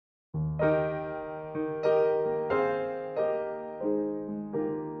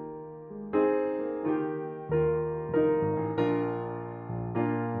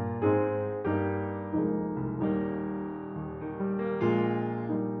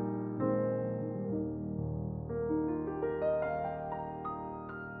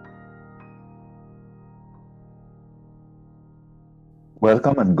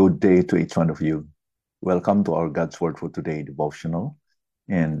Welcome and good day to each one of you. Welcome to our God's Word for Today devotional.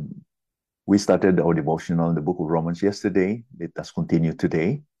 And we started our devotional in the book of Romans yesterday. Let us continue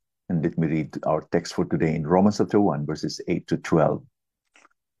today. And let me read our text for today in Romans chapter 1, verses 8 to 12.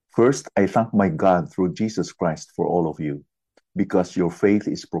 First, I thank my God through Jesus Christ for all of you, because your faith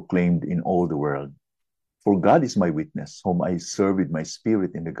is proclaimed in all the world. For God is my witness, whom I serve with my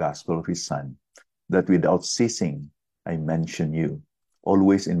spirit in the gospel of his Son, that without ceasing I mention you,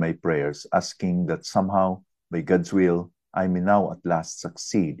 always in my prayers, asking that somehow, by God's will, I may now at last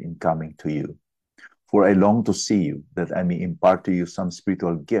succeed in coming to you. For I long to see you, that I may impart to you some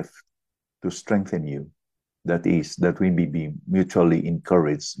spiritual gift to strengthen you. That is, that we may be mutually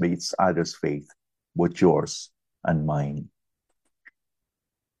encouraged by each other's faith, both yours and mine.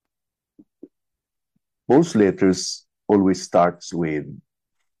 Paul's letters always start with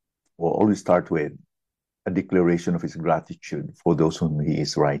a declaration of his gratitude for those whom he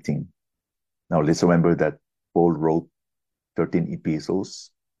is writing. Now, let's remember that Paul wrote 13 epistles,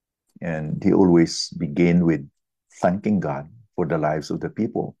 and he always began with thanking God for the lives of the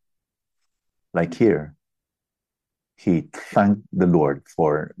people. Like here, he thanked the Lord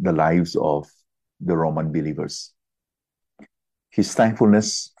for the lives of the Roman believers. His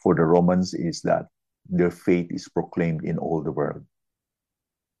thankfulness for the Romans is that their faith is proclaimed in all the world.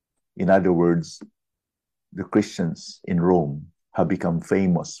 In other words, the Christians in Rome have become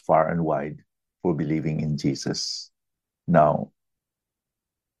famous far and wide for believing in Jesus. Now,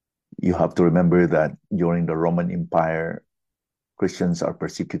 you have to remember that during the Roman Empire, Christians are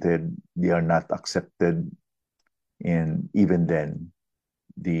persecuted, they are not accepted, and even then,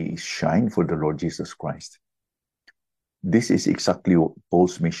 they shine for the Lord Jesus Christ. This is exactly what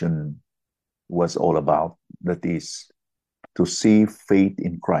Paul's mission was all about. That is, to see faith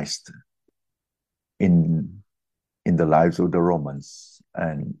in Christ in the lives of the Romans,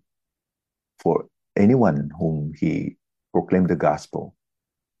 and for anyone whom he proclaimed the gospel,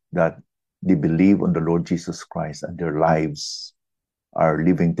 that they believe on the Lord Jesus Christ and their lives are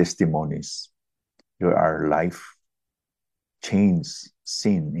living testimonies. There are life change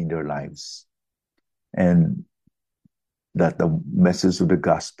seen in their lives, and that the message of the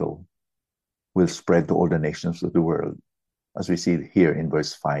gospel will spread to all the nations of the world, as we see here in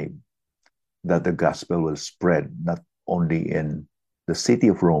verse 5, that the gospel will spread not only in the city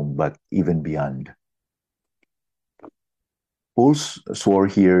of Rome, but even beyond. Paul swore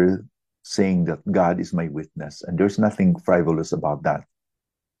here saying that God is my witness, and there's nothing frivolous about that.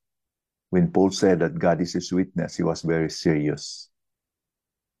 When Paul said that God is his witness, he was very serious,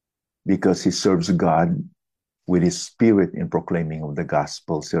 because he serves God with his spirit in proclaiming of the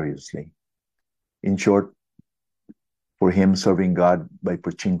gospel seriously. In short, for him, serving God by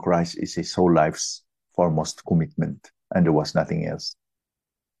preaching Christ is his whole life's foremost commitment, and there was nothing else.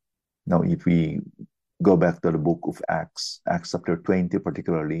 Now, if we go back to the book of Acts, Acts chapter 20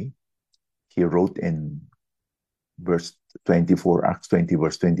 particularly, he wrote in verse 24, Acts 20,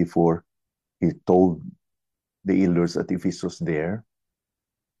 verse 24, he told the elders at Ephesus there,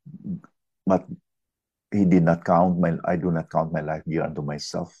 but I do not count my life dear unto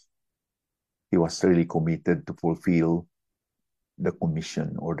myself. He was really committed to fulfill the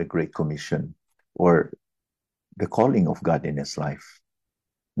commission, or the Great Commission, or the calling of God in his life.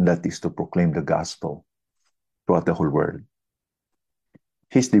 And that is to proclaim the gospel throughout the whole world.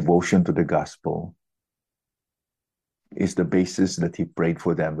 His devotion to the gospel is the basis that he prayed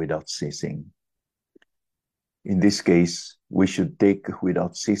for them without ceasing. In this case, we should take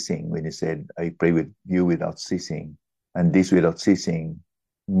without ceasing when he said, I pray with you without ceasing. And this without ceasing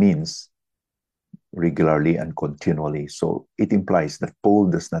means regularly and continually. So it implies that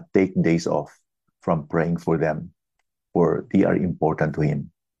Paul does not take days off from praying for them, for they are important to him.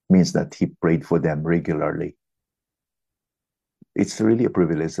 It means that he prayed for them regularly. It's really a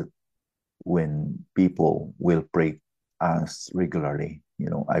privilege that when people will pray us regularly.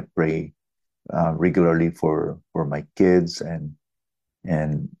 I pray regularly for my kids, and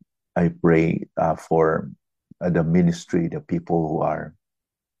I pray for the ministry, the people who are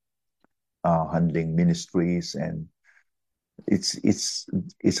handling ministries, and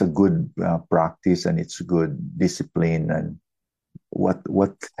it's a good practice, and it's good discipline. And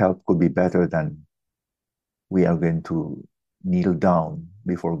what help could be better than we are going to kneel down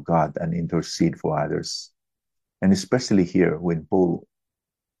before God and intercede for others, and especially here when Paul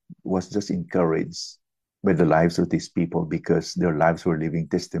was just encouraged by the lives of these people, because their lives were living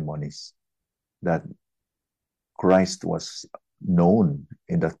testimonies that Christ was known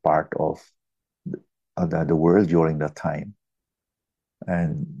in that part of the world during that time.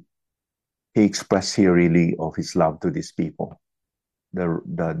 And he expressed here really of his love to these people.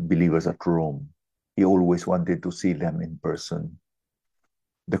 the believers at Rome. He always wanted to see them in person.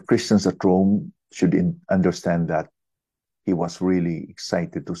 The Christians at Rome should understand that he was really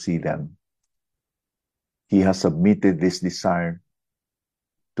excited to see them. He has submitted this desire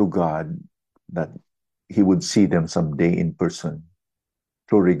to God that he would see them someday in person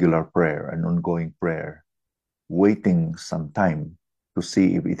through regular prayer and ongoing prayer, waiting some time to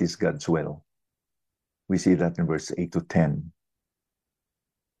see if it is God's will. We see that in verse 8 to 10.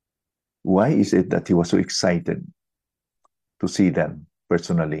 Why is it that he was so excited to see them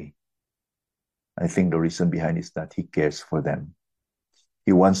personally? I think the reason behind is that he cares for them.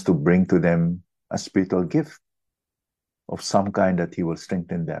 He wants to bring to them a spiritual gift of some kind that he will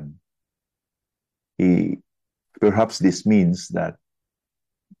strengthen them. Perhaps this means that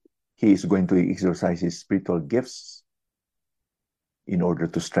he is going to exercise his spiritual gifts in order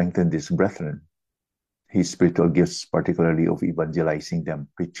to strengthen these brethren. His spiritual gifts, particularly of evangelizing them,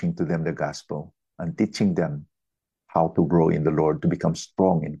 preaching to them the gospel, and teaching them how to grow in the Lord, to become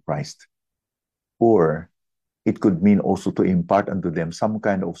strong in Christ. Or it could mean also to impart unto them some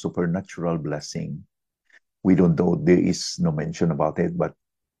kind of supernatural blessing. We don't know, there is no mention about it, but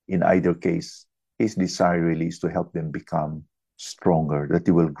in either case, his desire really is to help them become stronger, that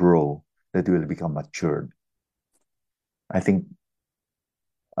they will grow, that they will become matured. I think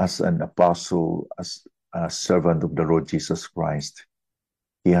as an apostle, as a servant of the Lord Jesus Christ,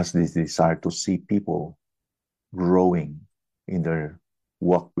 he has this desire to see people growing in their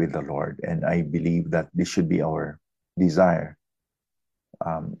walk with the Lord. And I believe that this should be our desire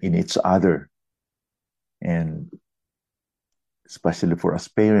in each other, and especially for us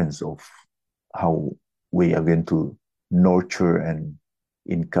parents, of how we are going to nurture and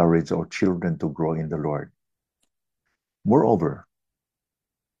encourage our children to grow in the Lord. Moreover,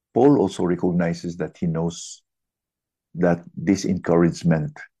 Paul also recognizes that he knows that this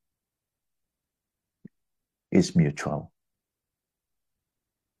encouragement is mutual.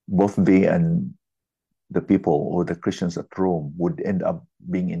 Both they and the people or the Christians at Rome would end up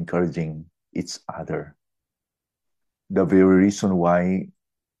being encouraging each other. The very reason why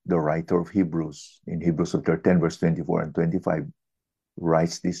the writer of Hebrews, in Hebrews chapter 10, verse 24 and 25,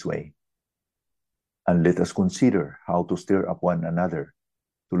 writes this way: "And let us consider how to stir up one another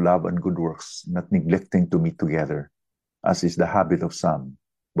to love and good works, not neglecting to meet together, as is the habit of some,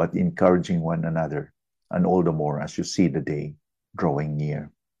 but encouraging one another, and all the more as you see the day drawing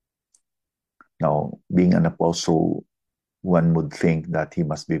near." Now, being an apostle, one would think that he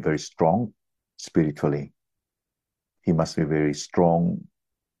must be very strong spiritually. He must be very strong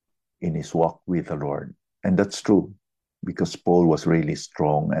in his walk with the Lord. And that's true, because Paul was really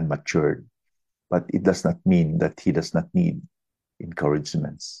strong and matured. But it does not mean that he does not need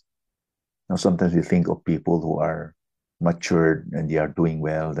encouragements. Now, sometimes we think of people who are matured and they are doing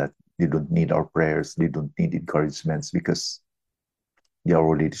well, that they don't need our prayers, they don't need encouragements because they are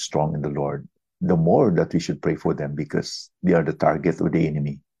already strong in the Lord. The more that we should pray for them, because they are the target of the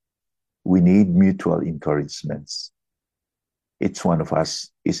enemy. We need mutual encouragements. Each one of us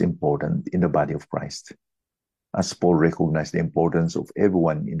is important in the body of Christ. As Paul recognized the importance of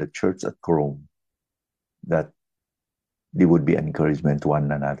everyone in the church at Rome, that they would be encouragement to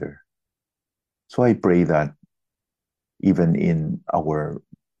one another. So I pray that even in our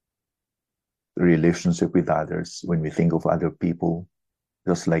relationship with others, when we think of other people,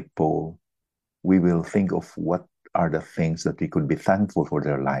 just like Paul, we will think of what are the things that we could be thankful for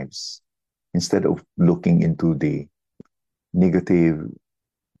their lives, instead of looking into the negative,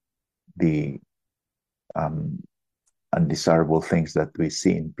 the undesirable things that we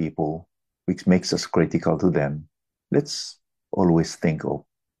see in people, which makes us critical to them. Let's always think of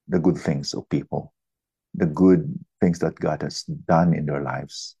the good things of people, the good things that God has done in their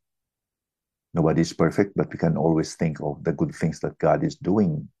lives. Nobody is perfect, but we can always think of the good things that God is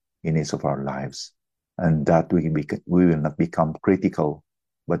doing in each of our lives, and that we will not become critical,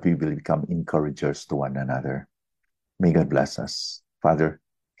 but we will become encouragers to one another. May God bless us. Father,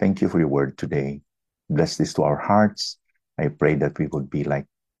 thank you for your word today. Bless this to our hearts. I pray that we would be like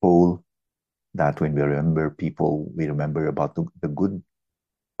Paul, that when we remember people, we remember about the good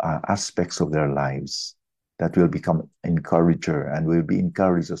aspects of their lives, that will become encourager and will be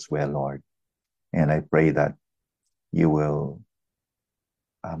encouraged as well, Lord. And I pray that you will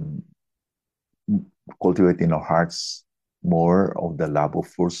cultivate in our hearts more of the love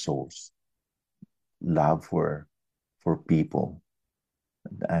for souls, love for people.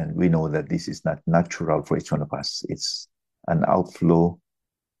 And we know that this is not natural for each one of us. It's an outflow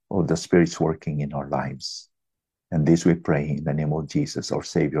of the Spirit's working in our lives. And this we pray in the name of Jesus, our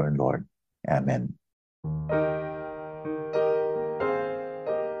Savior and Lord. Amen.